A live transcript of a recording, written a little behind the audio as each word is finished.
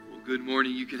Good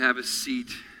morning. You can have a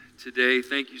seat today.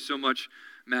 Thank you so much,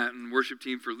 Matt and worship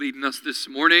team, for leading us this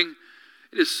morning.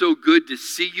 It is so good to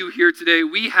see you here today.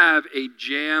 We have a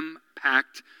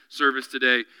jam-packed service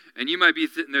today, and you might be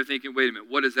sitting there thinking, wait a minute,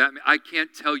 what does that mean? I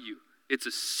can't tell you. It's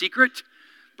a secret,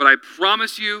 but I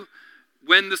promise you,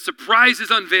 when the surprise is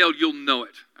unveiled, you'll know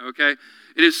it, okay?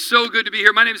 It is so good to be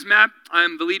here. My name is Matt.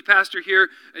 I'm the lead pastor here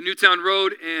at Newtown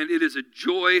Road, and it is a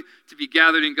joy to be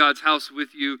gathered in God's house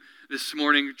with you this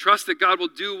morning. Trust that God will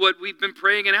do what we've been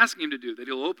praying and asking him to do, that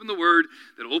he'll open the word,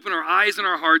 that he'll open our eyes and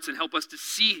our hearts and help us to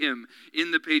see him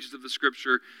in the pages of the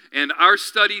scripture. And our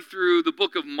study through the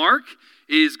book of Mark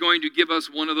is going to give us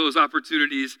one of those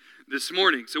opportunities this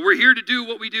morning. So we're here to do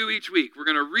what we do each week. We're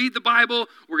going to read the Bible,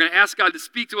 we're going to ask God to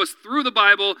speak to us through the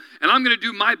Bible, and I'm going to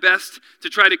do my best to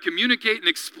try to communicate and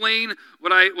explain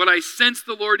what I sense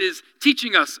the Lord is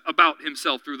teaching us about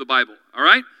himself through the Bible, all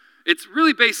right? It's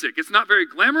really basic. It's not very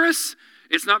glamorous,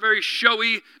 it's not very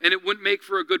showy, and it wouldn't make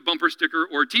for a good bumper sticker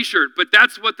or t-shirt, but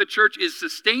that's what the church is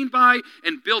sustained by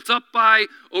and built up by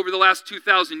over the last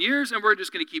 2,000 years, and we're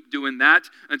just going to keep doing that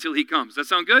until he comes. Does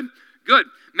that sound good? Good.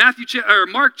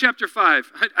 Mark chapter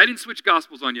 5. I didn't switch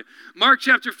gospels on you. Mark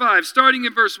chapter 5, starting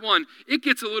in verse 1. It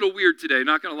gets a little weird today,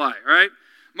 not going to lie, all right?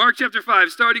 Mark chapter 5,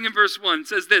 starting in verse 1,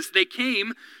 says this: They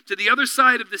came to the other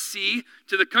side of the sea,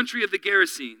 to the country of the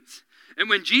Gerasenes. And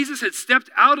when Jesus had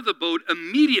stepped out of the boat,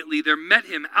 immediately there met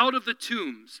him out of the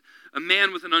tombs a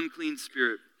man with an unclean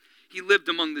spirit. He lived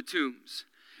among the tombs,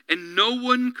 and no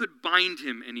one could bind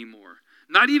him anymore,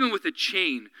 not even with a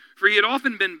chain, for he had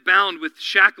often been bound with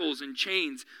shackles and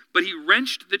chains, but he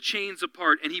wrenched the chains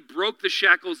apart, and he broke the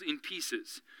shackles in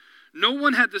pieces. No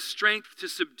one had the strength to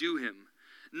subdue him.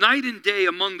 Night and day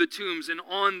among the tombs and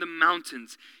on the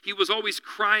mountains, he was always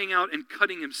crying out and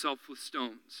cutting himself with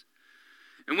stones.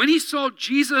 And when he saw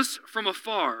Jesus from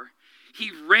afar,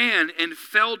 he ran and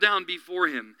fell down before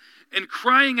him, and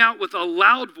crying out with a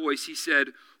loud voice, he said,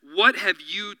 "What have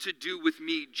you to do with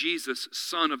me, Jesus,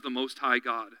 Son of the Most High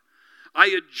God? I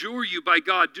adjure you by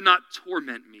God, do not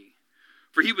torment me."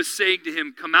 For he was saying to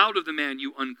him, "Come out of the man,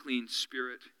 you unclean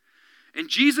spirit." And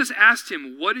Jesus asked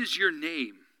him, "What is your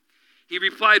name?" He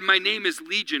replied, "My name is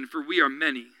Legion, for we are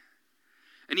many."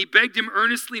 And he begged him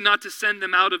earnestly not to send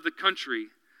them out of the country.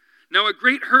 Now a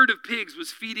great herd of pigs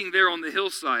was feeding there on the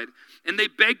hillside, and they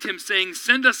begged him, saying,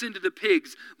 "Send us into the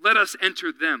pigs, let us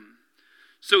enter them."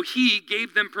 So he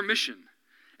gave them permission.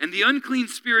 And the unclean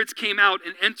spirits came out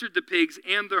and entered the pigs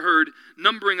and the herd,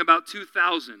 numbering about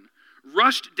 2,000,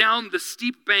 rushed down the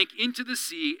steep bank into the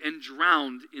sea and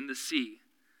drowned in the sea.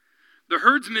 The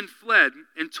herdsmen fled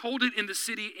and told it in the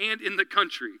city and in the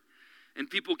country,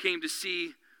 and people came to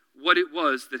see what it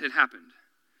was that had happened.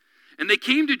 And they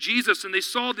came to Jesus, and they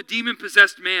saw the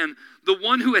demon-possessed man, the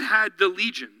one who had had the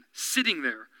legion, sitting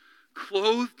there,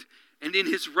 clothed and in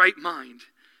his right mind,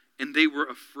 and they were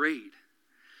afraid.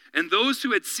 And those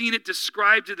who had seen it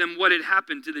described to them what had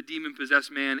happened to the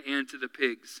demon-possessed man and to the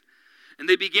pigs. And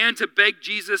they began to beg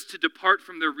Jesus to depart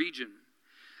from their region.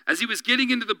 As he was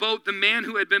getting into the boat, the man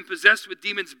who had been possessed with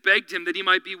demons begged him that he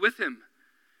might be with him.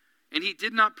 And he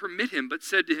did not permit him, but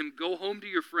said to him, "Go home to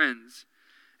your friends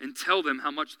and tell them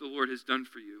how much the Lord has done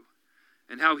for you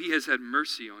and how he has had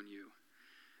mercy on you."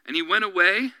 And he went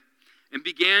away and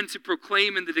began to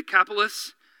proclaim in the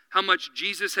Decapolis how much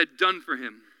Jesus had done for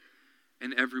him,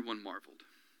 and everyone marveled.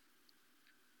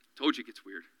 Told you it gets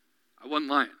weird. I wasn't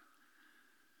lying.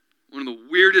 One of the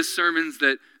weirdest sermons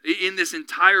that in this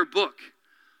entire book,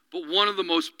 but one of the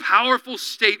most powerful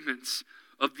statements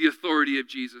of the authority of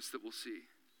Jesus that we'll see.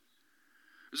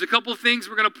 There's a couple of things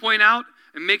we're going to point out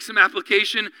and make some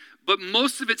application, but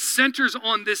most of it centers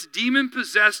on this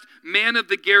demon-possessed man of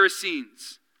the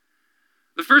Gerasenes.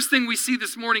 The first thing we see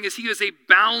this morning is he is a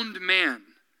bound man.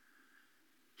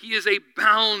 He is a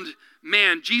bound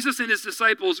man. Jesus and his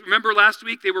disciples, remember last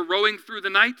week they were rowing through the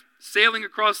night, sailing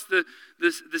across the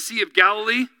Sea of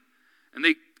Galilee, and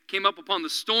they came up upon the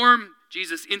storm.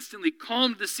 Jesus instantly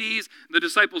calmed the seas. The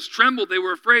disciples trembled. They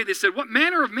were afraid. They said, "What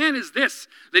manner of man is this,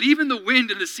 that even the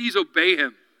wind and the seas obey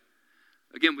him?"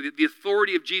 Again, with the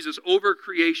authority of Jesus over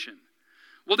creation.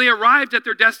 Well, they arrived at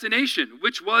their destination,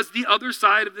 which was the other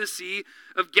side of the Sea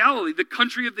of Galilee, the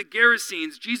country of the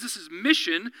Gerasenes. Jesus'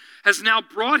 mission has now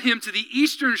brought him to the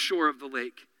eastern shore of the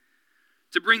lake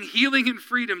to bring healing and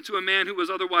freedom to a man who was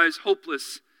otherwise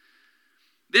hopeless.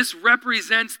 This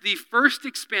represents the first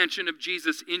expansion of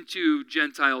Jesus into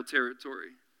Gentile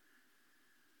territory.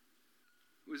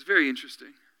 It was very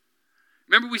interesting.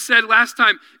 Remember we said last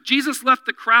time, Jesus left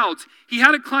the crowds. He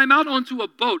had to climb out onto a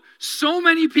boat. So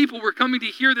many people were coming to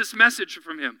hear this message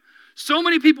from him. So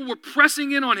many people were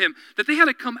pressing in on him that they had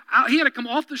to come out. He had to come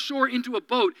off the shore into a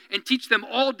boat and teach them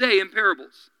all day in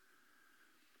parables.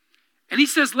 And he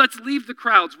says, let's leave the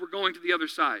crowds. We're going to the other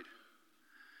side.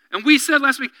 And we said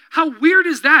last week, how weird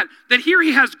is that? That here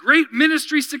he has great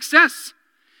ministry success.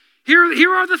 Here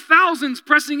are the thousands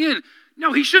pressing in.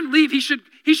 No, he shouldn't leave. He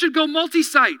should go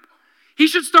multi-site. He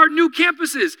should start new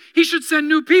campuses. He should send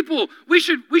new people. We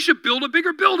should build a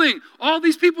bigger building. All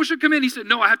these people should come in. He said,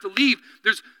 no, I have to leave.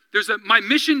 My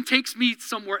mission takes me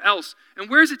somewhere else. And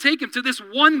where does it take him? To this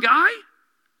one guy?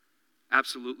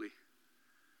 Absolutely.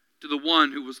 To the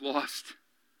one who was lost.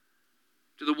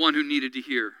 To the one who needed to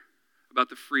hear about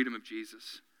the freedom of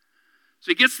Jesus.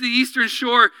 So he gets to the eastern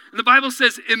shore, and the Bible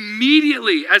says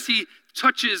immediately as he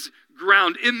touches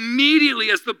ground, immediately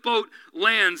as the boat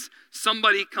lands,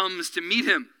 somebody comes to meet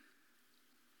him.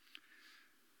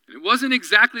 And it wasn't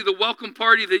exactly the welcome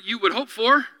party that you would hope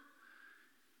for.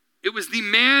 It was the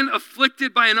man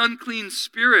afflicted by an unclean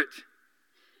spirit.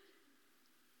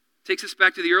 Takes us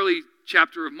back to the early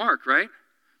chapter of Mark, right?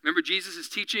 Remember, Jesus is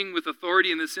teaching with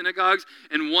authority in the synagogues,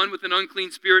 and one with an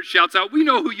unclean spirit shouts out, we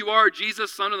know who you are,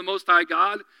 Jesus, Son of the Most High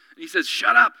God. And he says,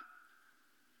 shut up.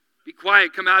 Be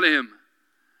quiet, come out of him.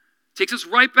 Takes us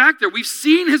right back there. We've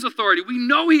seen his authority. We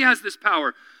know he has this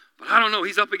power. But I don't know,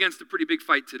 he's up against a pretty big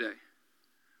fight today.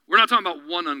 We're not talking about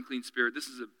one unclean spirit. This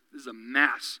is a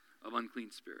mass of unclean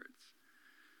spirits.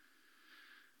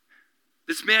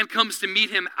 This man comes to meet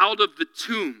him out of the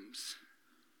tombs.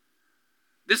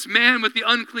 This man with the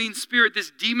unclean spirit,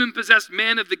 this demon-possessed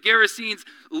man of the Gerasenes,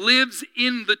 lives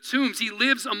in the tombs. He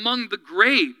lives among the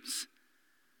graves.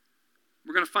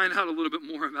 We're going to find out a little bit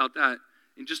more about that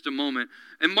in just a moment.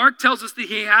 And Mark tells us that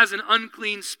he has an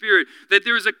unclean spirit, that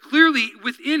there is clearly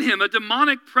within him a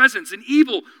demonic presence, an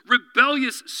evil,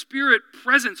 rebellious spirit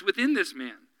presence within this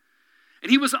man. And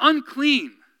he was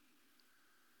unclean.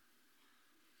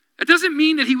 It doesn't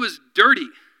mean that he was dirty,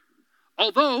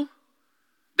 although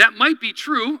that might be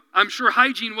true. I'm sure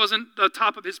hygiene wasn't the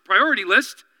top of his priority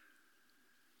list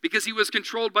because he was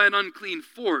controlled by an unclean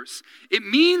force. It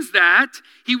means that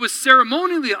he was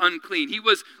ceremonially unclean. He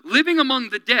was living among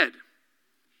the dead.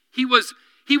 He was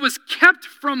kept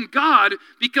from God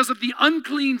because of the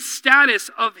unclean status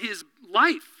of his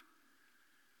life.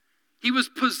 He was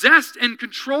possessed and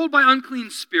controlled by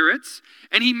unclean spirits,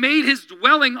 and he made his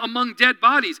dwelling among dead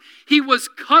bodies. He was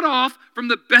cut off from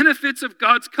the benefits of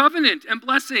God's covenant and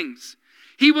blessings.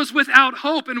 He was without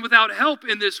hope and without help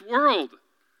in this world.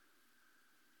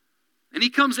 And he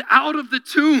comes out of the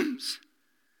tombs,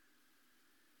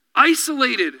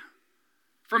 isolated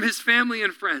from his family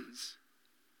and friends,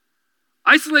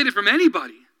 isolated from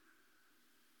anybody.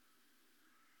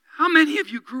 How many of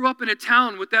you grew up in a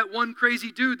town with that one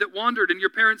crazy dude that wandered and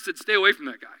your parents said, stay away from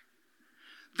that guy?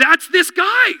 That's this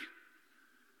guy,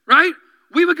 right?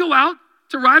 We would go out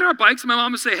to ride our bikes and my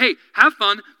mom would say, hey, have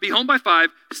fun, be home by 5,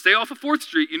 stay off of 4th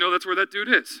Street. You know that's where that dude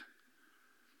is.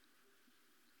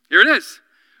 Here it is.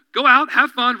 Go out,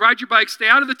 have fun, ride your bike, stay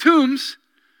out of the tombs.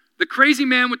 The crazy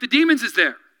man with the demons is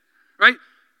there, right?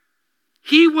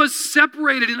 He was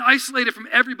separated and isolated from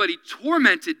everybody,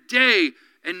 tormented day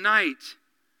and night.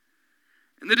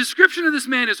 And the description of this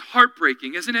man is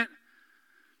heartbreaking, isn't it?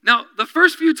 Now, the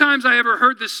first few times I ever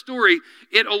heard this story,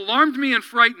 it alarmed me and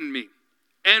frightened me.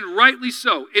 And rightly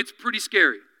so. It's pretty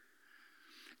scary.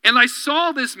 And I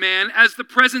saw this man as the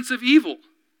presence of evil.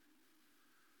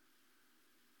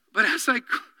 But as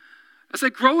I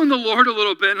grow in the Lord a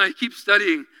little bit and I keep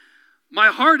studying, my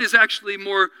heart is actually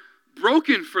more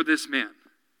broken for this man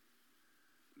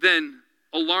than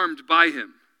alarmed by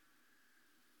him.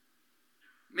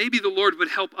 Maybe the Lord would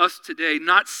help us today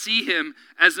not see him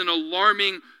as an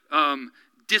alarming,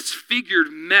 disfigured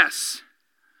mess,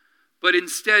 but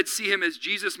instead see him as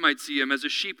Jesus might see him, as a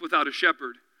sheep without a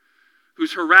shepherd,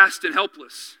 who's harassed and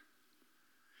helpless.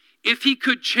 If he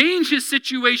could change his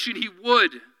situation, he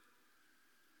would.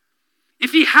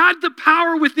 If he had the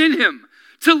power within him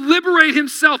to liberate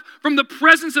himself from the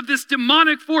presence of this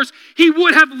demonic force, he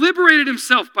would have liberated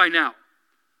himself by now.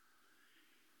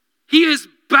 He is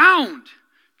bound,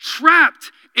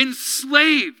 trapped,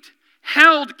 enslaved,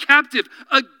 held captive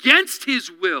against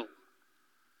his will.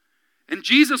 And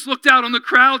Jesus looked out on the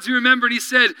crowds, you remember, and he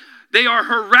said, they are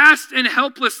harassed and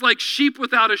helpless like sheep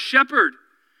without a shepherd.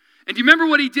 And do you remember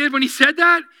what he did when he said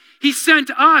that? He sent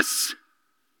us.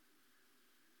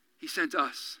 He sent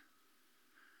us.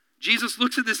 Jesus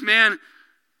looks at this man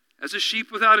as a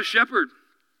sheep without a shepherd.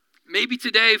 Maybe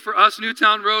today for us,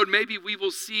 Newtown Road, maybe we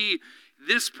will see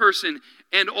this person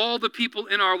and all the people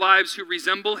in our lives who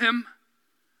resemble him,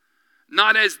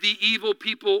 not as the evil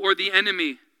people or the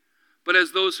enemy, but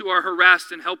as those who are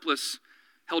harassed and helpless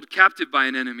held captive by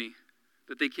an enemy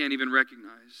that they can't even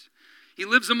recognize. He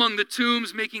lives among the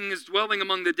tombs, making his dwelling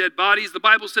among the dead bodies. The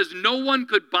Bible says no one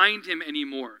could bind him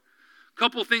anymore.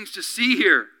 Couple things to see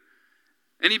here.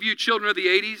 Any of you children of the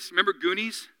 80s, remember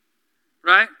Goonies?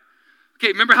 Right? Okay,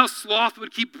 remember how Sloth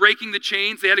would keep breaking the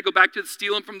chains? They had to go back to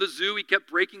steal him from the zoo. He kept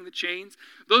breaking the chains.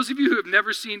 Those of you who have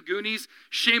never seen Goonies,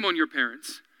 shame on your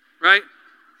parents, right?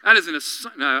 That isn't a...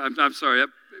 No, I'm sorry.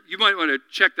 You might want to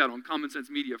check that on Common Sense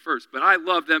Media first, but I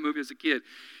loved that movie as a kid.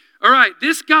 All right,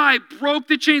 this guy broke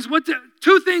the chains.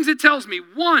 Two things it tells me.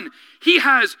 One, he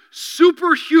has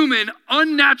superhuman,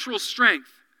 unnatural strength.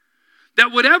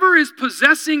 That whatever is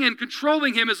possessing and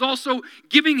controlling him is also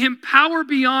giving him power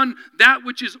beyond that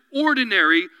which is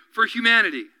ordinary for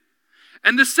humanity.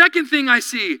 And the second thing I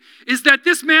see is that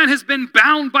this man has been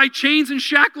bound by chains and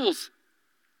shackles.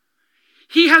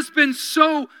 He has been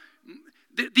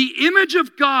the image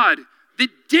of God, the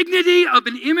dignity of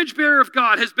an image bearer of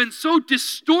God has been so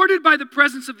distorted by the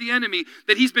presence of the enemy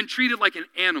that he's been treated like an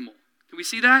animal. Can we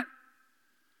see that?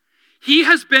 He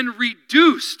has been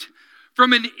reduced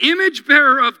from an image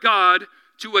bearer of God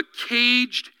to a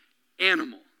caged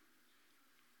animal.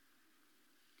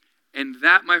 And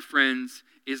that, my friends,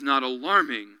 is not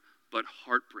alarming, but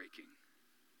heartbreaking.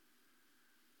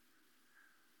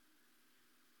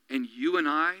 And you and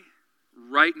I,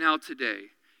 right now today,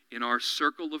 in our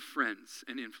circle of friends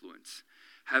and influence,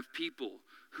 have people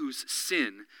whose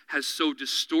sin has so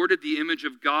distorted the image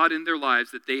of God in their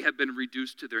lives that they have been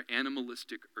reduced to their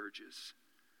animalistic urges.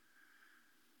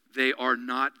 They are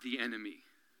not the enemy.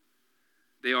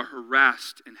 They are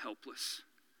harassed and helpless.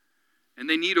 And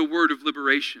they need a word of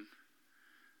liberation.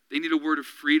 They need a word of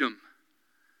freedom.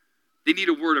 They need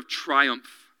a word of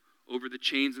triumph over the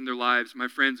chains in their lives. My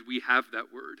friends, we have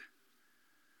that word.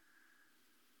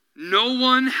 No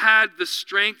one had the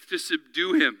strength to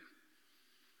subdue him.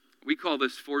 We call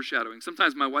this foreshadowing.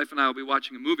 Sometimes my wife and I will be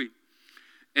watching a movie,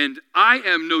 and I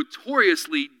am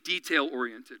notoriously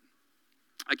detail-oriented.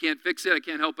 I can't fix it. I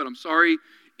can't help it. I'm sorry.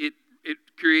 It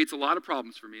creates a lot of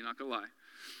problems for me, not going to lie.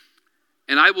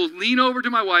 And I will lean over to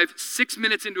my wife 6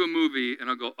 minutes into a movie, and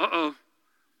I'll go, uh-oh,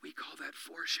 we call that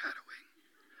foreshadowing.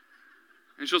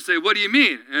 And she'll say, what do you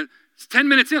mean? And it's 10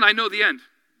 minutes in, I know the end.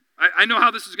 I know how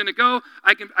this is going to go.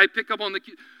 I pick up on the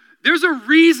cue. There's a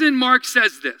reason Mark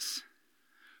says this.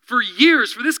 For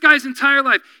years, for this guy's entire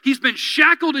life, he's been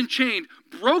shackled and chained,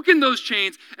 broken those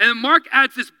chains, and then Mark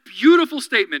adds this beautiful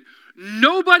statement.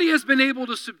 Nobody has been able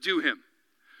to subdue him.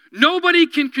 Nobody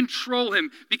can control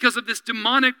him because of this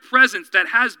demonic presence that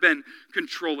has been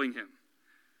controlling him.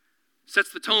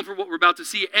 Sets the tone for what we're about to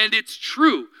see, and it's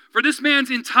true. For this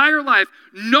man's entire life,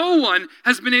 no one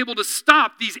has been able to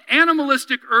stop these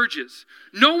animalistic urges.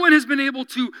 No one has been able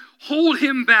to hold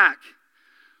him back.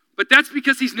 But that's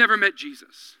because he's never met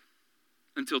Jesus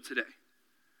until today.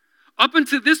 Up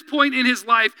until this point in his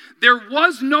life, there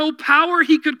was no power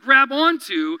he could grab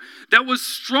onto that was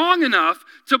strong enough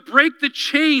to break the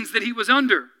chains that he was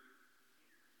under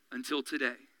until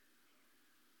today.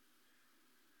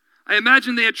 I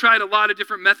imagine they had tried a lot of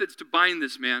different methods to bind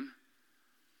this man.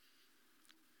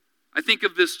 I think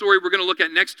of this story we're going to look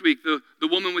at next week, the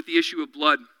woman with the issue of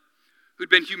blood, who'd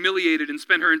been humiliated and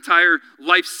spent her entire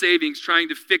life savings trying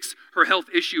to fix her health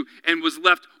issue and was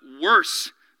left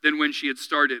worse than when she had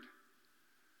started.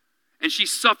 And she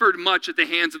suffered much at the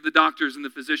hands of the doctors and the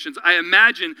physicians. I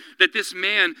imagine that this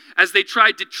man, as they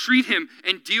tried to treat him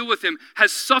and deal with him,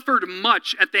 has suffered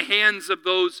much at the hands of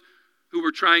those who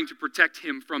were trying to protect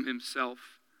him from himself.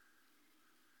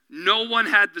 No one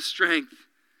had the strength.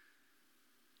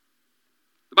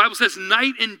 The Bible says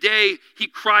night and day he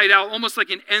cried out, almost like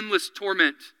an endless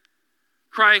torment,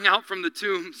 crying out from the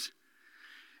tombs.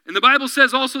 And the Bible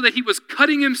says also that he was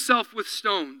cutting himself with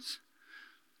stones.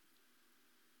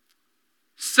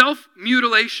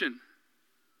 Self-mutilation.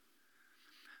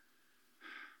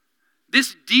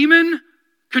 This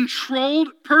demon-controlled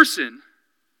person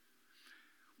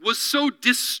was so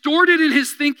distorted in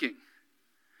his thinking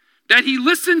that he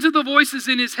listened to the voices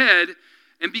in his head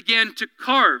and began to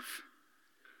carve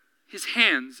his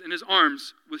hands and his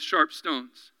arms with sharp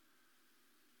stones.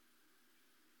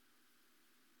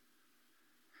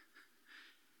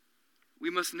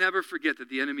 We must never forget that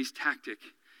the enemy's tactic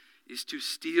is to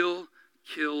steal,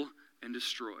 kill, and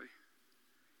destroy.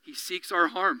 He seeks our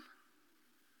harm.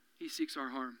 He seeks our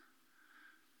harm.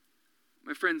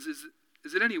 My friends,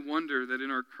 is it any wonder that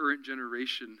in our current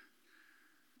generation,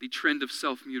 the trend of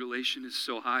self-mutilation is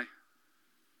so high?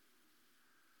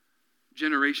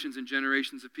 Generations and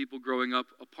generations of people growing up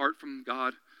apart from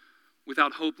God,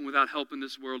 without hope and without help in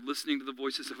this world, listening to the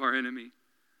voices of our enemy,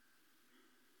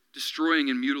 destroying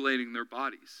and mutilating their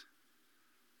bodies.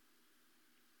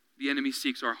 The enemy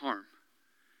seeks our harm.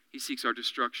 He seeks our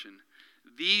destruction.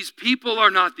 These people are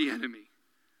not the enemy.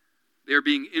 They are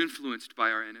being influenced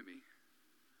by our enemy.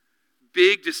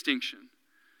 Big distinction.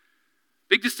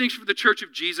 Big distinction for the Church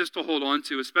of Jesus to hold on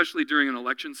to, especially during an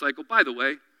election cycle. By the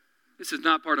way, this is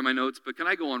not part of my notes, but can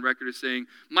I go on record as saying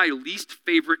my least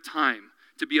favorite time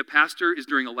to be a pastor is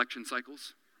during election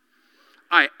cycles?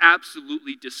 I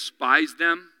absolutely despise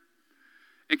them.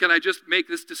 And can I just make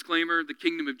this disclaimer? The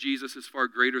kingdom of Jesus is far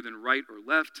greater than right or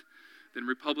left, than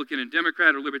Republican and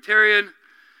Democrat or Libertarian.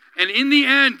 And in the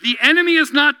end, the enemy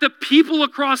is not the people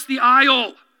across the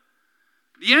aisle.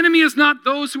 The enemy is not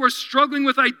those who are struggling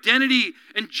with identity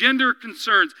and gender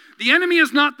concerns. The enemy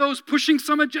is not those pushing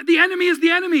some agenda. The enemy is the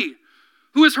enemy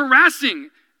who is harassing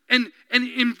and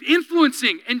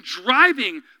influencing and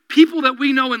driving people that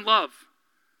we know and love.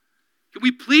 Can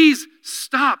we please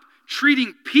stop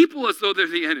treating people as though they're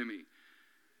the enemy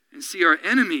and see our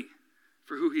enemy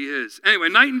for who he is? Anyway,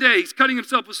 night and day, he's cutting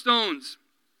himself with stones.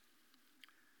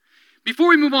 Before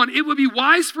we move on, it would be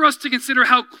wise for us to consider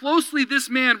how closely this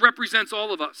man represents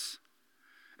all of us.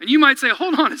 And you might say,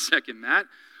 hold on a second, Matt.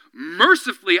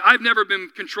 Mercifully, I've never been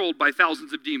controlled by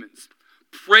thousands of demons.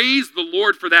 Praise the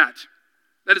Lord for that.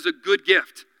 That is a good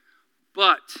gift.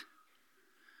 But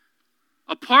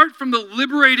apart from the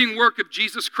liberating work of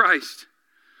Jesus Christ,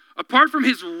 apart from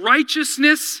his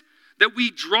righteousness that we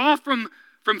draw from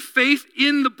faith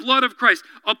in the blood of Christ,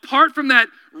 apart from that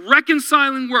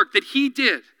reconciling work that he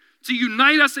did to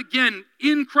unite us again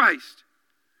in Christ,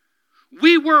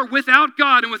 we were without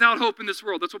God and without hope in this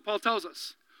world. That's what Paul tells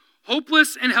us.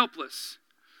 Hopeless and helpless.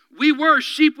 We were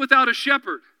sheep without a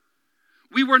shepherd.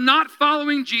 We were not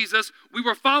following Jesus. We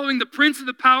were following the prince of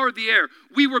the power of the air.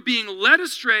 We were being led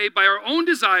astray by our own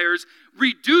desires,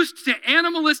 reduced to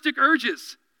animalistic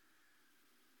urges.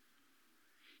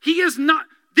 He is not,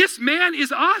 this man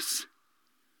is us.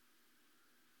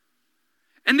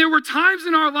 And there were times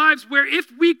in our lives where if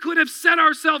we could have set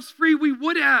ourselves free, we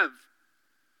would have.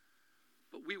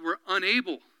 But we were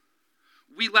unable.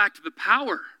 We lacked the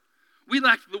power. We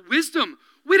lacked the wisdom.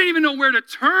 We didn't even know where to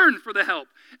turn for the help.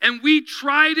 And we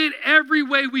tried it every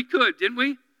way we could, didn't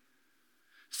we?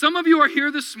 Some of you are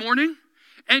here this morning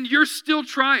and you're still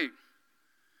trying.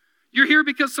 You're here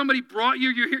because somebody brought you.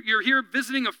 You're here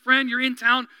visiting a friend. You're in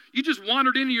town. You just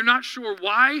wandered in and you're not sure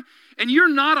why. And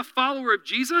you're not a follower of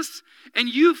Jesus. And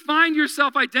you find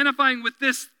yourself identifying with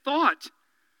this thought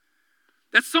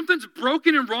that something's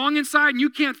broken and wrong inside and you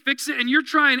can't fix it. And you're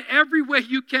trying every way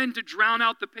you can to drown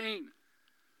out the pain,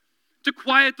 to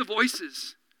quiet the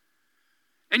voices.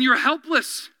 And you're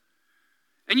helpless.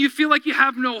 And you feel like you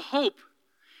have no hope.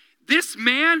 This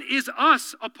man is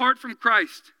us apart from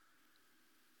Christ.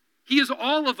 He is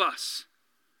all of us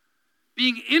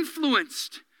being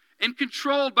influenced and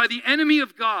controlled by the enemy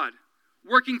of God,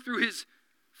 working through his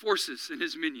forces and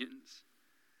his minions.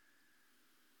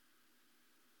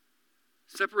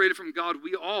 Separated from God,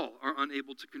 we all are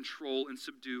unable to control and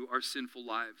subdue our sinful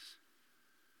lives.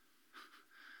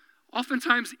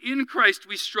 Oftentimes in Christ,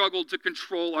 we struggle to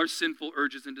control our sinful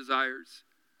urges and desires.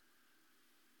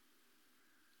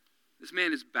 This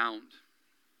man is bound.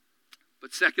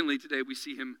 But secondly, today we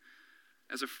see him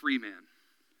as a free man.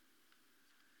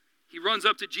 He runs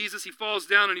up to Jesus, he falls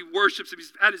down and he worships him.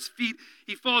 He's at his feet,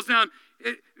 he falls down.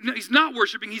 He's not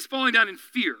worshiping, he's falling down in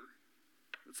fear.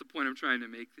 That's the point I'm trying to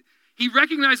make. He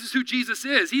recognizes who Jesus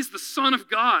is. He's the Son of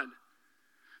God.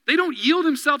 They don't yield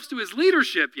themselves to his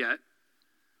leadership yet.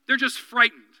 They're just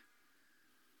frightened.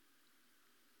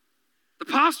 The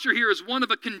posture here is one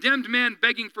of a condemned man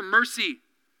begging for mercy,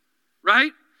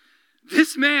 right?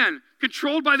 This man,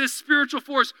 controlled by this spiritual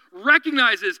force,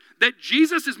 recognizes that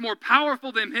Jesus is more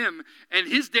powerful than him and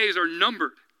his days are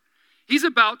numbered. He's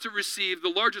about to receive the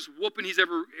largest whooping he's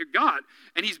ever got,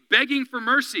 and he's begging for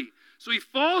mercy. So he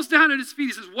falls down at his feet.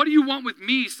 He says, "What do you want with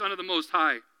me, Son of the Most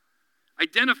High?"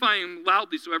 Identifying him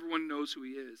loudly so everyone knows who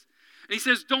he is. And he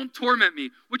says, "Don't torment me,"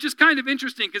 which is kind of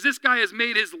interesting because this guy has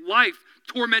made his life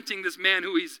tormenting this man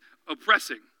who he's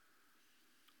oppressing.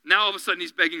 Now all of a sudden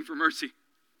he's begging for mercy.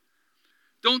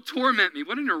 Don't torment me.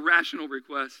 What an irrational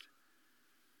request.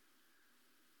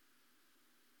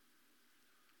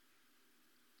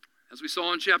 As we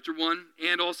saw in chapter 1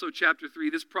 and also chapter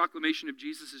 3, this proclamation of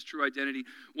Jesus' true identity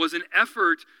was an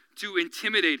effort to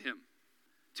intimidate him,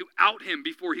 to out him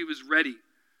before he was ready,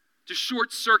 to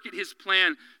short-circuit his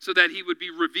plan so that he would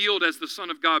be revealed as the Son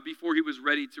of God before he was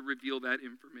ready to reveal that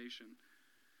information.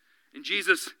 And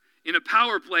Jesus, in a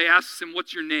power play, asks him,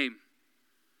 "What's your name?"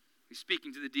 He's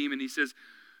speaking to the demon. He says,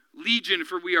 "Legion,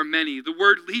 for we are many." The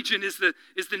word legion is the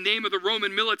name of the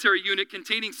Roman military unit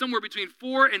containing somewhere between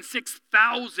 4,000 and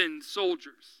 6,000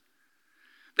 soldiers.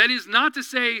 That is not to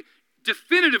say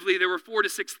definitively there were 4,000 to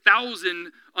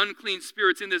 6,000 unclean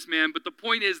spirits in this man, but the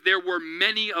point is there were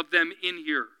many of them in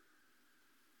here.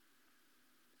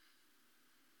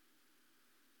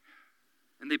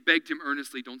 And they begged him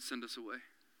earnestly, don't send us away.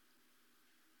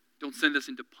 Don't send us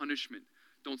into punishment.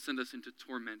 Don't send us into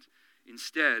torment.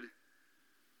 Instead,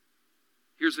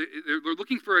 they're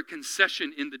looking for a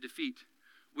concession in the defeat.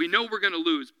 We know we're going to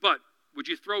lose, but would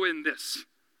you throw in this?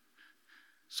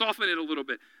 Soften it a little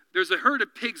bit. There's a herd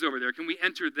of pigs over there. Can we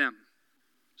enter them?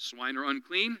 Swine are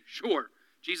unclean? Sure.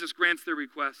 Jesus grants their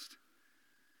request,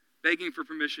 begging for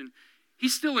permission.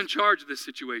 He's still in charge of this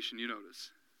situation, you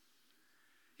notice.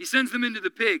 He sends them into the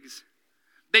pigs.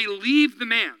 They leave the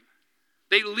man.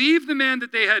 They leave the man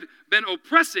that they had been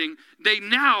oppressing. They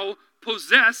now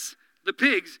possess the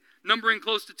pigs, numbering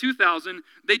close to 2,000.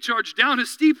 They charge down a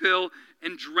steep hill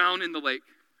and drown in the lake.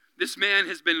 This man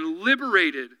has been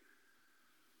liberated.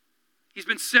 He's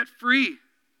been set free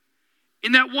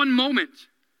in that one moment.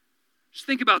 Just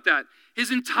think about that.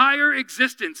 His entire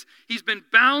existence, he's been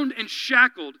bound and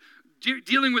shackled,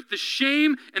 dealing with the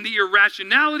shame and the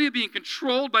irrationality of being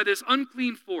controlled by this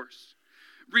unclean force,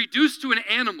 reduced to an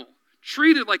animal,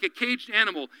 treated like a caged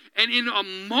animal. And in a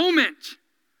moment,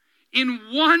 in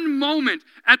one moment,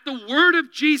 at the word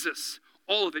of Jesus,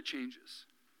 all of it changes.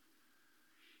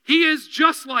 He is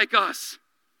just like us,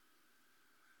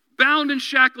 bound and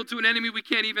shackled to an enemy we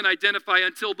can't even identify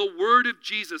until the word of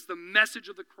Jesus, the message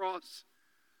of the cross,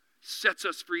 sets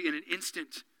us free in an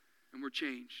instant, and we're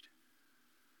changed.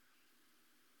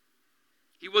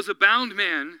 He was a bound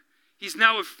man. He's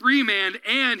now a free man,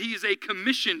 and he's a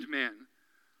commissioned man.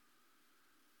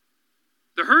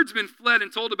 The herdsmen fled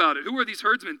and told about it. Who are these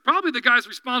herdsmen? Probably the guys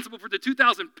responsible for the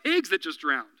 2,000 pigs that just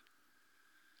drowned.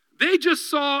 They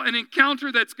just saw an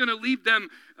encounter that's going to leave them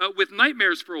with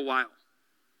nightmares for a while.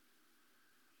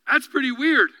 That's pretty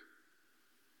weird.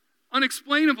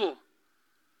 Unexplainable.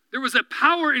 There was a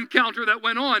power encounter that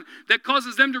went on that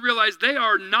causes them to realize they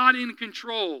are not in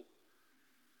control.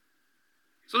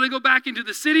 So they go back into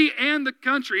the city and the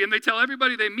country, and they tell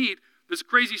everybody they meet this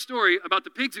crazy story about the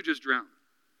pigs who just drowned.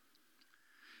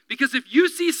 Because if you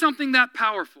see something that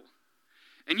powerful,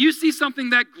 and you see something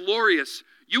that glorious,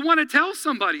 you want to tell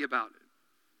somebody about it.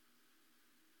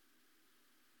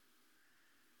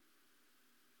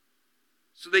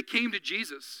 So they came to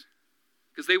Jesus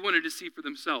because they wanted to see for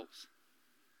themselves.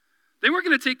 They weren't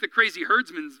going to take the crazy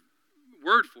herdsman's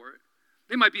word for it.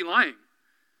 They might be lying.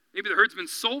 Maybe the herdsman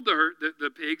sold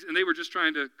the pigs and they were just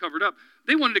trying to cover it up.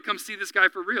 They wanted to come see this guy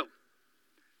for real.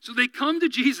 So they come to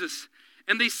Jesus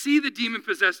and they see the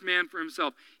demon-possessed man for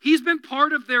himself. He's been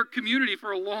part of their community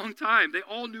for a long time. They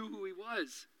all knew who he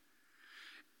was.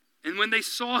 And when they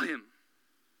saw him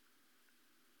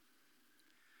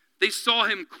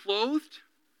clothed.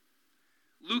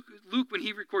 Luke, when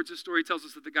he records this story, tells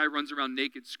us that the guy runs around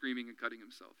naked, screaming and cutting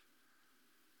himself.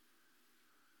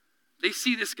 They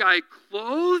see this guy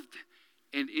clothed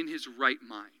and in his right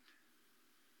mind.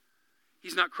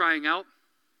 He's not crying out.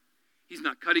 He's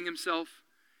not cutting himself.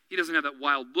 He doesn't have that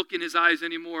wild look in his eyes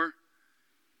anymore.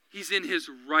 He's in his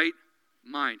right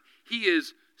mind. He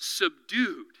is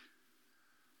subdued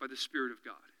by the Spirit of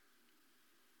God.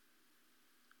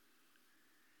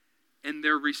 And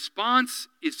their response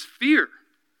is fear.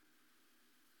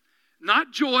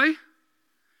 Not joy,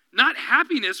 not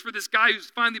happiness for this guy who's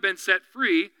finally been set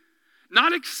free,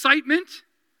 not excitement.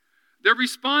 Their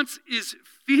response is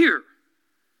fear.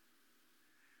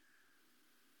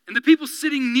 And the people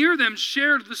sitting near them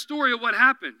shared the story of what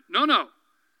happened. No.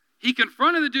 He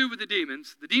confronted the dude with the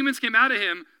demons. The demons came out of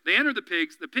him. They entered the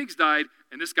pigs died,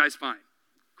 and this guy's fine.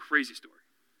 Crazy story.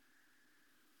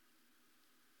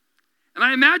 And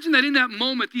I imagine that in that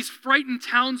moment, these frightened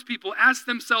townspeople asked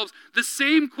themselves the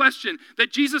same question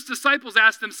that Jesus' disciples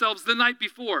asked themselves the night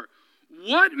before.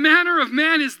 What manner of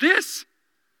man is this?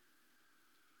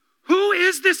 Who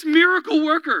is this miracle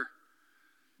worker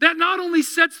that not only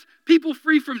sets people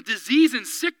free from disease and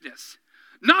sickness,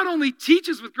 not only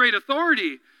teaches with great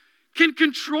authority, can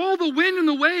control the wind and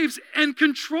the waves and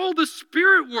control the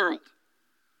spirit world?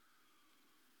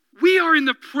 We are in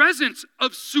the presence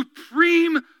of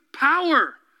supreme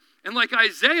power. And like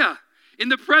Isaiah, in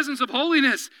the presence of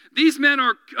holiness, these men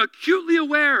are acutely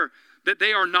aware that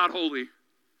they are not holy.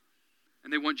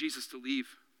 And they want Jesus to leave.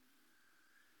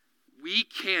 We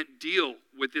can't deal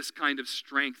with this kind of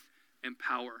strength and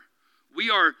power.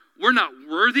 We're not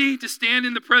worthy to stand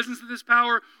in the presence of this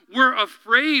power. We're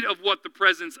afraid of what the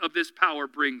presence of this power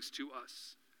brings to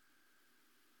us.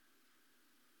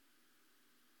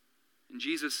 And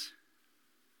Jesus,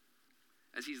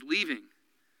 as he's leaving,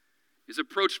 is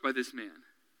approached by this man.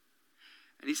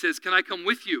 And he says, can I come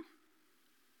with you?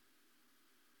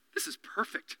 This is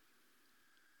perfect.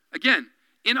 Again,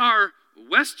 in our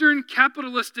Western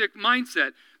capitalistic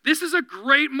mindset, this is a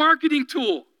great marketing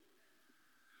tool.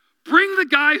 Bring the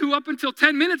guy who up until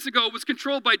 10 minutes ago was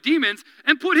controlled by demons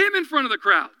and put him in front of the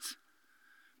crowds.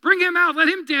 Bring him out, let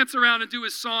him dance around and do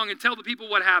his song and tell the people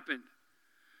what happened.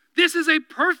 This is a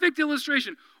perfect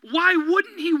illustration. Why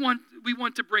wouldn't we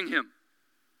want to bring him?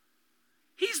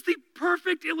 He's the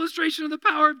perfect illustration of the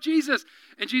power of Jesus.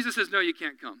 And Jesus says, no, you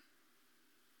can't come.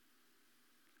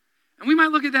 And we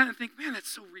might look at that and think, man, that's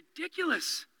so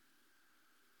ridiculous.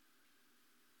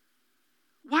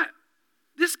 What?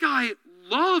 This guy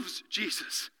loves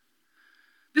Jesus.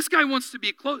 This guy wants to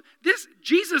be close.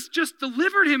 Jesus just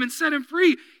delivered him and set him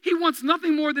free. He wants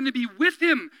nothing more than to be with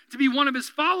him, to be one of his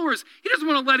followers. He doesn't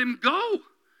want to let him go.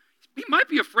 He might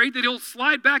be afraid that he'll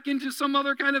slide back into some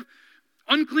other kind of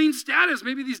unclean status.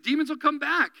 Maybe these demons will come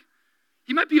back.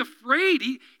 He might be afraid.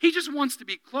 He just wants to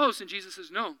be close. And Jesus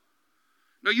says, no,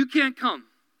 you can't come.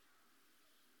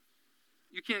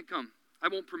 You can't come. I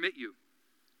won't permit you,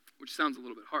 which sounds a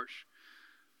little bit harsh.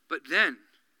 But then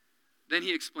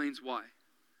he explains why.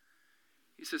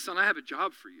 He says, son, I have a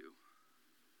job for you.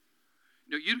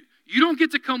 You don't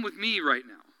get to come with me right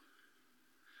now.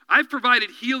 I've provided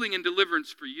healing and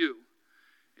deliverance for you,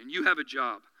 and you have a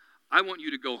job. I want you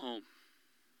to go home.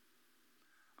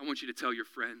 I want you to tell your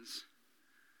friends.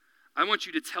 I want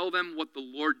you to tell them what the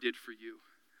Lord did for you.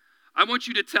 I want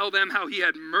you to tell them how he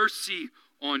had mercy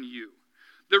on you.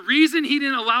 The reason he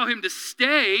didn't allow him to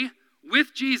stay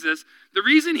with Jesus, the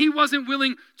reason he wasn't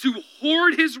willing to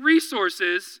hoard his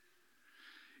resources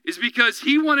is because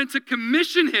he wanted to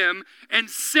commission him and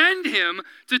send him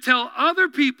to tell other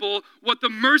people what the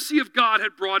mercy of God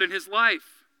had brought in his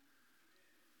life.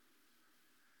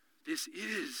 This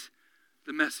is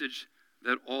the message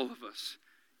that all of us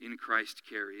in Christ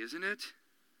carry, isn't it?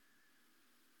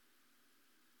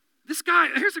 This guy,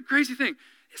 here's the crazy thing.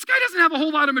 This guy doesn't have a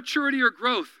whole lot of maturity or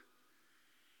growth.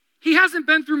 He hasn't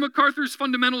been through MacArthur's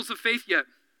Fundamentals of Faith yet,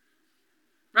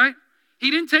 right? He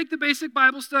didn't take the basic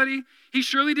Bible study. He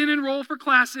surely didn't enroll for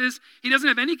classes. He doesn't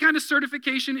have any kind of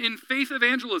certification in faith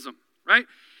evangelism, right?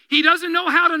 He doesn't know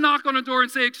how to knock on a door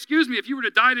and say, excuse me, if you were to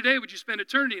die today, would you spend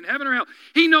eternity in heaven or hell?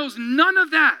 He knows none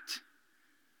of that.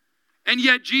 And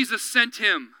yet Jesus sent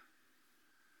him.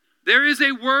 There is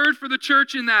a word for the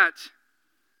church in that.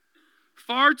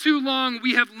 Far too long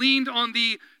we have leaned on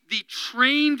the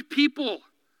trained people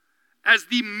as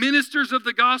the ministers of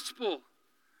the gospel.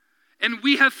 And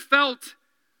we have felt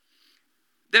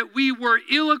that we were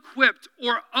ill-equipped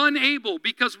or unable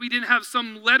because we didn't have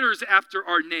some letters after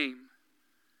our name,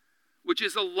 which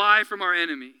is a lie from our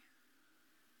enemy.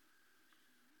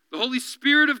 The Holy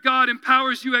Spirit of God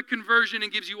empowers you at conversion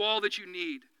and gives you all that you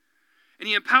need. And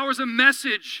he empowers a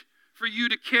message for you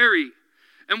to carry.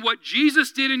 And what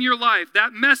Jesus did in your life,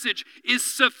 that message is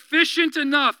sufficient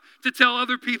enough to tell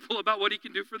other people about what he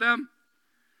can do for them.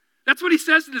 That's what he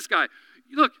says to this guy.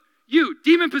 Look, you,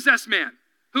 demon-possessed man,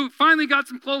 who finally got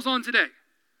some clothes on today,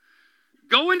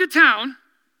 go into town,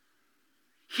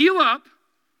 heal up,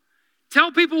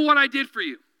 tell people what I did for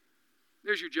you.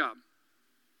 There's your job.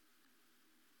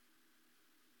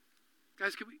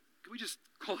 Guys, can we just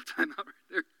call a timeout right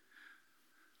there?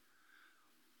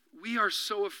 We are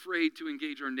so afraid to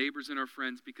engage our neighbors and our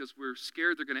friends because we're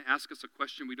scared they're going to ask us a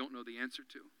question we don't know the answer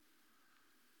to.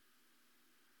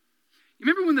 You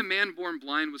remember when the man born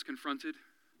blind was confronted?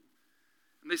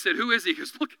 And they said, who is he? He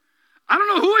goes, look, I don't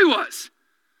know who he was.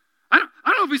 I don't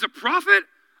know if he's a prophet.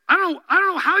 I don't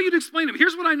know how you'd explain him.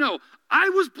 Here's what I know. I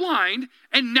was blind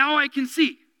and now I can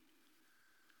see.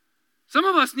 Some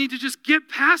of us need to just get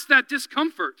past that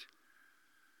discomfort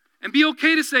and be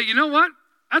okay to say, you know what?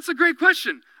 That's a great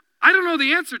question. I don't know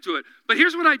the answer to it, but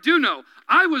here's what I do know.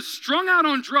 I was strung out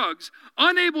on drugs,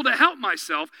 unable to help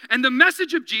myself, and the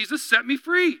message of Jesus set me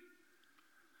free.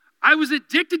 I was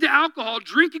addicted to alcohol,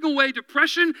 drinking away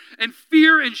depression and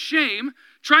fear and shame,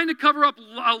 trying to cover up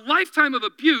a lifetime of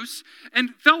abuse,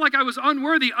 and felt like I was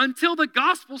unworthy until the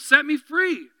gospel set me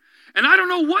free. And I don't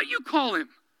know what you call him,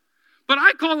 but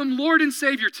I call him Lord and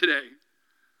Savior today.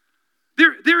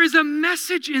 There is a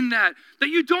message in that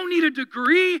you don't need a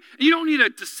degree, and you don't need a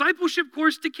discipleship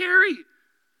course to carry.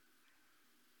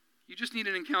 You just need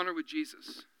an encounter with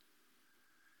Jesus.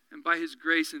 And by his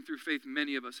grace and through faith,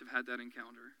 many of us have had that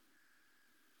encounter.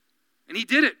 And he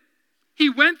did it. He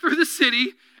went through the city,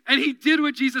 and he did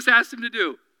what Jesus asked him to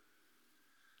do.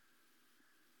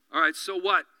 All right, so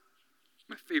what?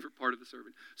 My favorite part of the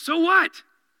sermon. So what?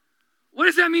 What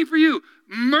does that mean for you?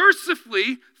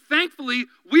 Mercifully, thankfully,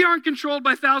 we aren't controlled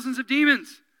by thousands of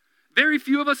demons. Very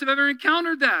few of us have ever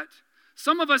encountered that.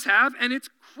 Some of us have, and it's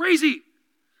crazy.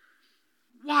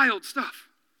 Wild stuff.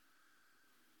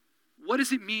 What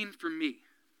does it mean for me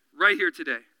right here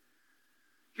today?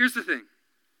 Here's the thing.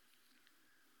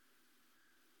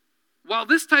 While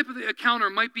this type of encounter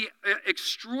might be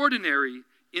extraordinary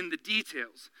in the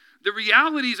details, the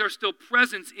realities are still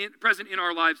present in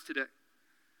our lives today.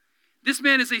 This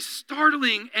man is a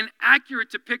startling and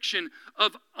accurate depiction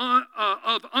of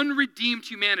unredeemed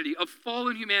humanity, of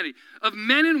fallen humanity, of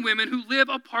men and women who live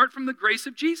apart from the grace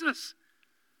of Jesus.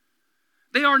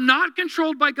 They are not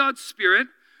controlled by God's Spirit.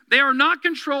 They are not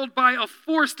controlled by a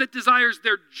force that desires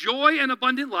their joy and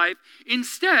abundant life.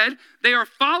 Instead, they are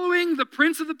following the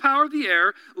prince of the power of the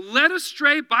air, led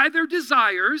astray by their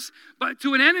desires, but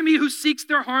to an enemy who seeks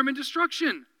their harm and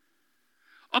destruction.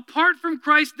 Apart from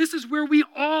Christ, this is where we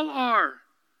all are.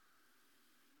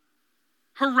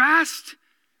 Harassed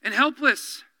and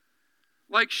helpless,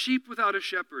 like sheep without a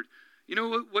shepherd. You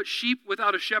know what sheep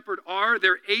without a shepherd are?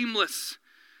 They're aimless,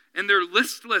 and they're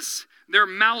listless, they're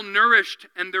malnourished,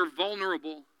 and they're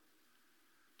vulnerable.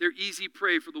 They're easy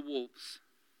prey for the wolves.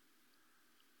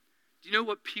 Do you know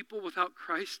what people without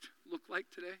Christ look like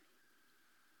today?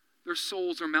 Their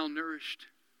souls are malnourished.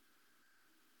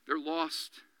 They're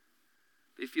lost.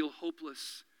 They feel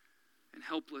hopeless and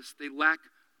helpless. They lack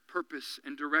purpose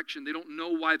and direction. They don't know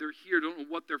why they're here. They don't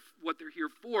know what they're here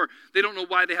for. They don't know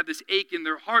why they have this ache in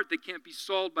their heart that can't be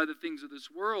solved by the things of this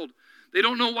world. They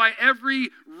don't know why every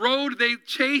road they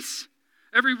chase,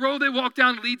 every road they walk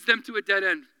down leads them to a dead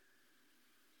end.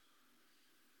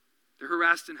 They're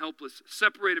harassed and helpless,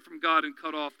 separated from God and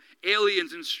cut off,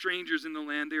 aliens and strangers in the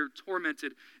land. They are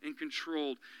tormented and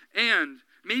controlled. And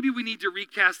maybe we need to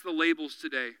recast the labels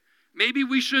today. Maybe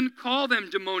we shouldn't call them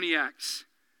demoniacs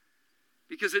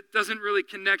because it doesn't really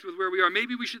connect with where we are.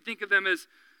 Maybe we should think of them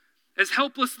as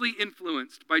helplessly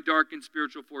influenced by dark and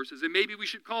spiritual forces. And maybe we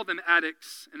should call them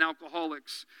addicts and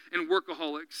alcoholics and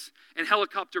workaholics and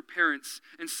helicopter parents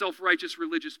and self-righteous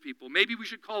religious people. Maybe we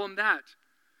should call them that.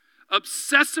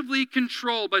 Obsessively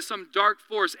controlled by some dark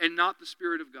force and not the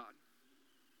Spirit of God.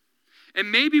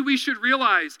 And maybe we should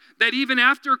realize that even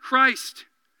after Christ,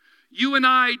 you and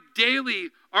I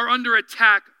daily are under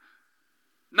attack,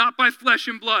 not by flesh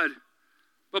and blood,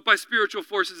 but by spiritual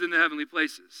forces in the heavenly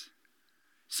places,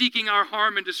 seeking our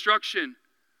harm and destruction.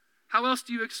 How else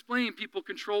do you explain people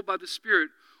controlled by the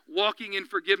Spirit, walking in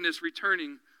forgiveness,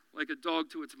 returning like a dog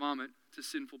to its vomit to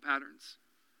sinful patterns?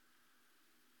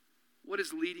 What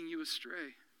is leading you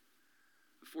astray?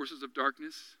 The forces of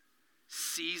darkness,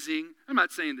 seizing. I'm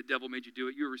not saying the devil made you do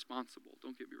it. You're responsible.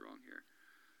 Don't get me wrong here.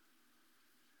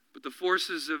 But the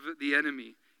forces of the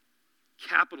enemy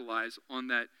capitalize on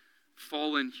that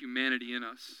fallen humanity in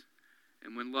us.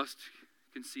 And when lust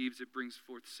conceives, it brings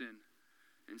forth sin.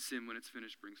 And sin, when it's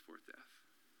finished, brings forth death.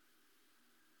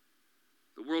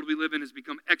 The world we live in has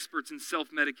become experts in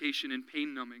self-medication and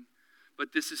pain numbing. But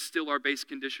this is still our base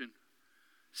condition.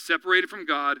 Separated from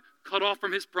God, cut off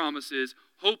from his promises,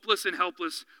 hopeless and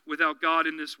helpless without God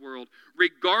in this world,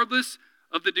 regardless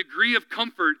of the degree of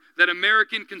comfort that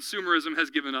American consumerism has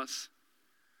given us.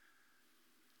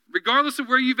 Regardless of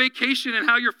where you vacation and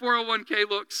how your 401k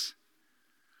looks.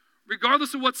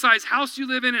 Regardless of what size house you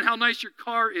live in and how nice your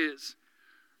car is.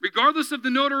 Regardless of the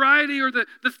notoriety or the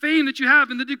fame that you have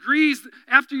and the degrees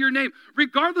after your name.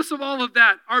 Regardless of all of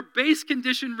that, our base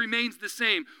condition remains the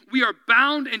same. We are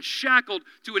bound and shackled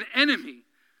to an enemy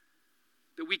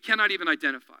that we cannot even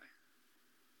identify.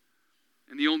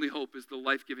 And the only hope is the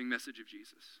life-giving message of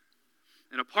Jesus.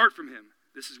 And apart from him,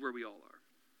 this is where we all are.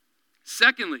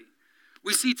 Secondly,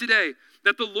 we see today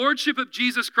that the lordship of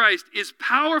Jesus Christ is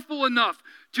powerful enough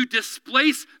to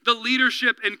displace the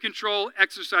leadership and control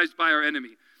exercised by our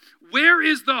enemy. Where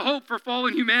is the hope for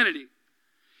fallen humanity?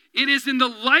 It is in the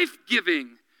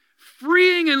life-giving,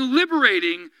 freeing and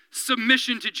liberating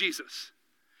submission to Jesus.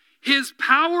 His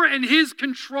power and his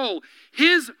control,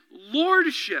 his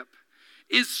lordship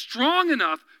is strong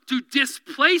enough to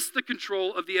displace the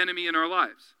control of the enemy in our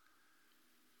lives.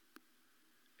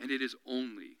 And it is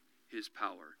only his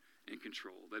power and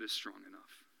control that is strong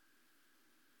enough.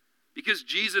 Because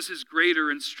Jesus is greater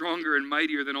and stronger and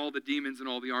mightier than all the demons and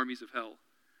all the armies of hell.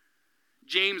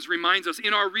 James reminds us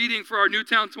in our reading for our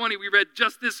Newtown 20, we read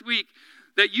just this week,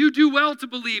 that you do well to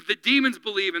believe. The demons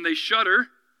believe and they shudder.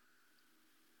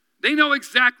 They know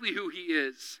exactly who he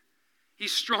is.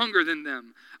 He's stronger than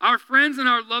them. Our friends and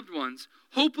our loved ones,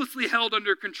 hopelessly held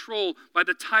under control by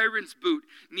the tyrant's boot,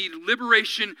 need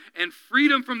liberation and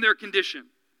freedom from their condition.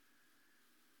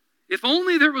 If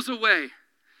only there was a way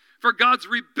for God's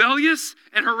rebellious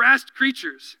and harassed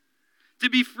creatures to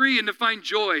be free and to find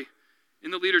joy in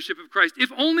the leadership of Christ.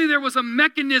 If only there was a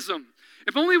mechanism,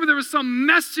 If only there was some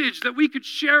message that we could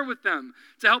share with them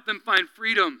to help them find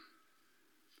freedom.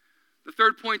 The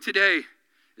third point today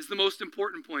is the most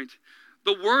important point.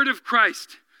 The word of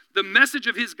Christ, the message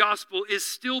of his gospel, is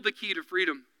still the key to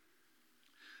freedom.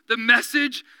 The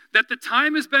message that the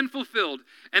time has been fulfilled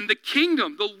and the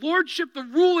kingdom, the lordship, the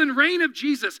rule and reign of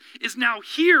Jesus is now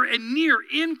here and near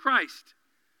in Christ.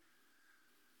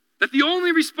 That the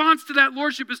only response to that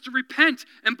lordship is to repent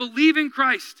and believe in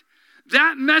Christ.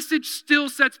 That message still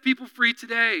sets people free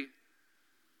today.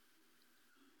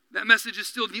 That message is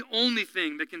still the only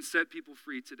thing that can set people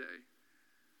free today.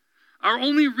 Our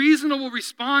only reasonable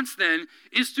response then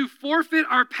is to forfeit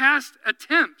our past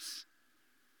attempts.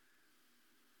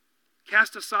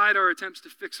 Cast aside our attempts to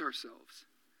fix ourselves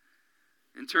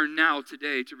and turn now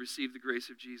today to receive the grace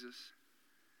of Jesus.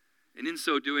 And in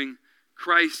so doing,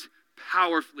 Christ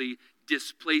powerfully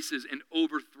displaces and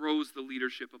overthrows the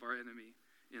leadership of our enemy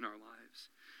in our lives.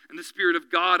 And the Spirit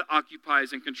of God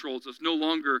occupies and controls us, no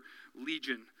longer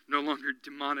legion, no longer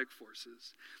demonic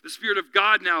forces. The Spirit of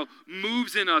God now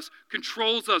moves in us,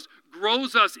 controls us,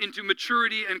 grows us into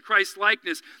maturity and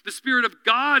Christ-likeness. The Spirit of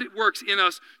God works in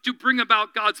us to bring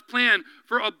about God's plan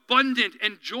for abundant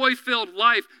and joy-filled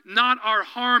life, not our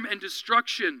harm and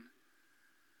destruction.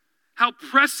 How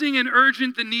pressing and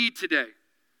urgent the need today.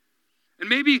 And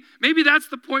maybe that's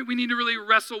the point we need to really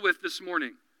wrestle with this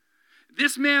morning.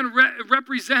 This man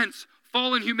represents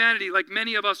fallen humanity like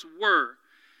many of us were.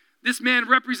 This man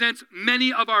represents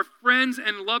many of our friends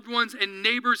and loved ones and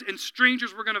neighbors and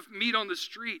strangers we're going to meet on the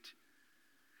street.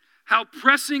 How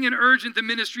pressing and urgent the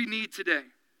ministry need today.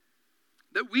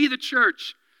 That we, the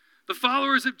church, the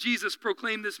followers of Jesus,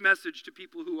 proclaim this message to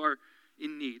people who are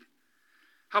in need.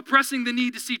 How pressing the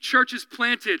need to see churches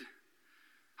planted.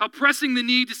 How pressing the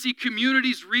need to see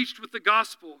communities reached with the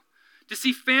gospel. To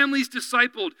see families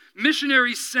discipled,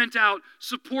 missionaries sent out,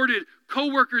 supported,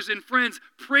 co-workers and friends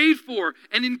prayed for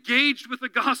and engaged with the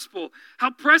gospel. How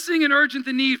pressing and urgent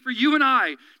the need for you and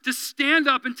I to stand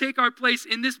up and take our place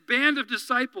in this band of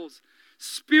disciples,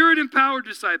 Spirit-empowered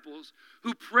disciples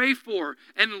who pray for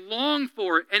and long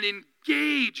for and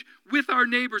engage with our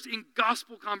neighbors in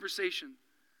gospel conversation.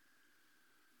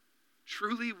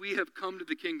 Truly, we have come to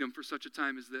the kingdom for such a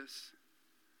time as this.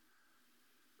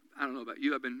 I don't know about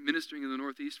you, I've been ministering in the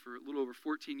Northeast for a little over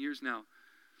 14 years now.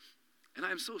 And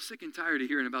I'm so sick and tired of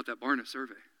hearing about that Barna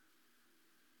survey.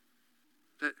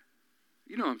 That,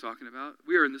 you know what I'm talking about.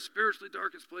 We are in the spiritually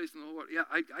darkest place in the whole world. Yeah,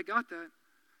 I got that.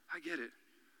 I get it.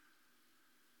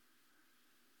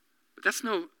 But that's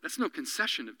no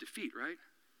concession of defeat, right?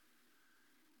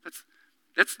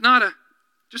 That's not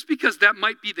just because that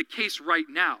might be the case right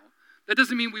now, that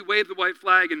doesn't mean we wave the white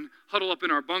flag and huddle up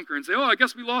in our bunker and say, oh, I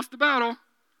guess we lost the battle.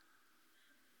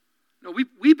 No,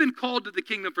 we've been called to the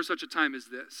kingdom for such a time as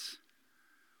this.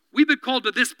 We've been called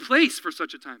to this place for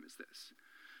such a time as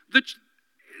this.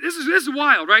 This is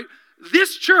wild, right?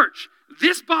 This church,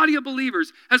 this body of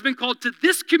believers has been called to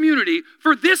this community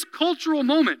for this cultural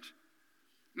moment.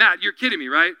 Matt, you're kidding me,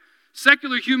 right?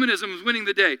 Secular humanism is winning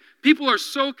the day. People are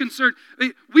so concerned.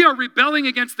 We are rebelling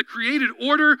against the created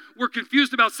order. We're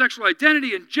confused about sexual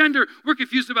identity and gender. We're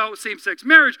confused about same-sex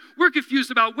marriage. We're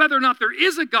confused about whether or not there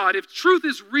is a God, if truth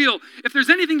is real, if there's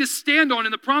anything to stand on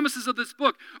in the promises of this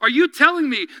book. Are you telling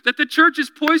me that the church is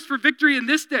poised for victory in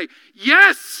this day?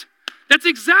 Yes! That's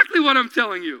exactly what I'm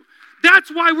telling you.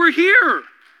 That's why we're here.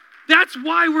 That's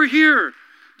why we're here.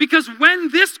 Because when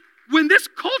this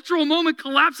cultural moment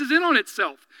collapses in on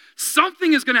itself,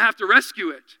 something is going to have to rescue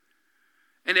it.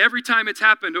 And every time it's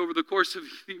happened over the course of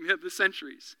the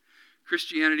centuries,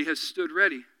 Christianity has stood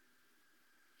ready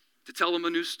to tell them a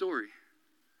new story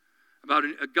about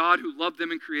a God who loved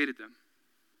them and created them.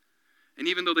 And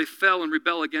even though they fell and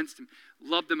rebelled against him,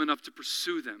 loved them enough to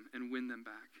pursue them and win them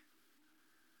back.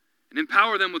 And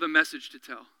empower them with a message to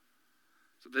tell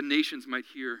so the nations might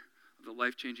hear of the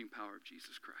life-changing power of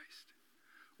Jesus Christ.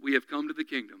 We have come to the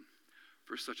kingdom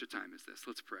for such a time as this.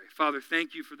 Let's pray. Father,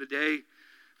 thank you for the day.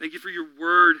 Thank you for your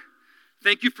word.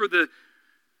 Thank you for the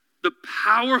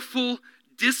powerful,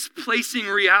 displacing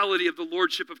reality of the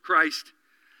lordship of Christ.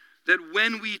 That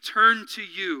when we turn to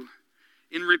you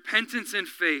in repentance and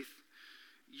faith,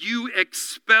 you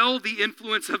expel the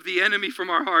influence of the enemy from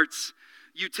our hearts.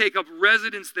 You take up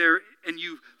residence there and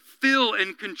you fill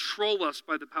and control us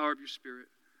by the power of your Spirit.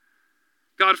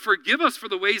 God, forgive us for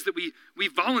the ways that we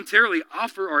voluntarily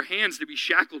offer our hands to be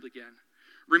shackled again.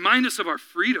 Remind us of our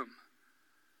freedom.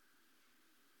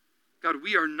 God,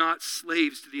 we are not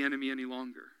slaves to the enemy any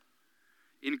longer.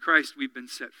 In Christ, we've been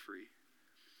set free.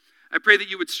 I pray that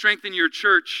you would strengthen your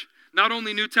church, not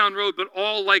only Newtown Road, but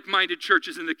all like-minded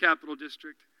churches in the Capital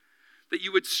District. that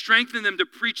you would strengthen them to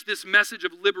preach this message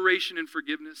of liberation and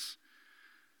forgiveness.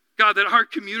 God, that our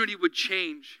community would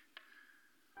change.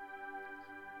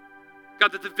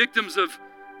 God, that the victims of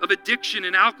addiction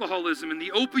and alcoholism and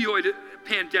the opioid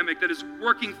pandemic that is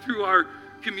working through our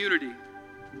community,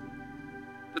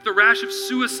 that the rash of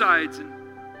suicides and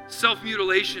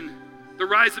self-mutilation, the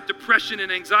rise of depression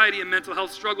and anxiety and mental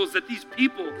health struggles, that these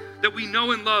people that we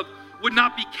know and love would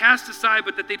not be cast aside,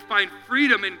 but that they'd find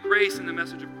freedom and grace in the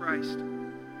message of Christ.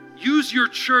 Use your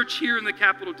church here in the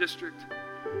Capital District.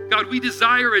 God, we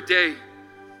desire a day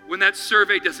when that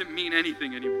survey doesn't mean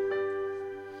anything anymore.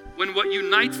 When what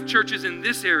unites churches in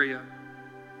this area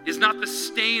is not the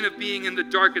stain of being in the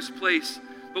darkest place,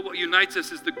 but what unites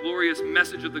us is the glorious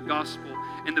message of the gospel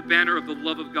and the banner of the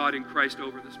love of God in Christ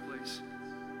over this place.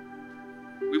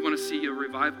 We want to see a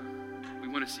revival. We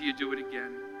want to see you do it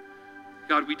again.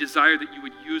 God, we desire that you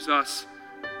would use us.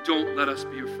 Don't let us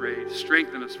be afraid.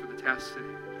 Strengthen us for the task today.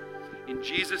 In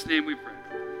Jesus' name we pray.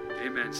 Amen.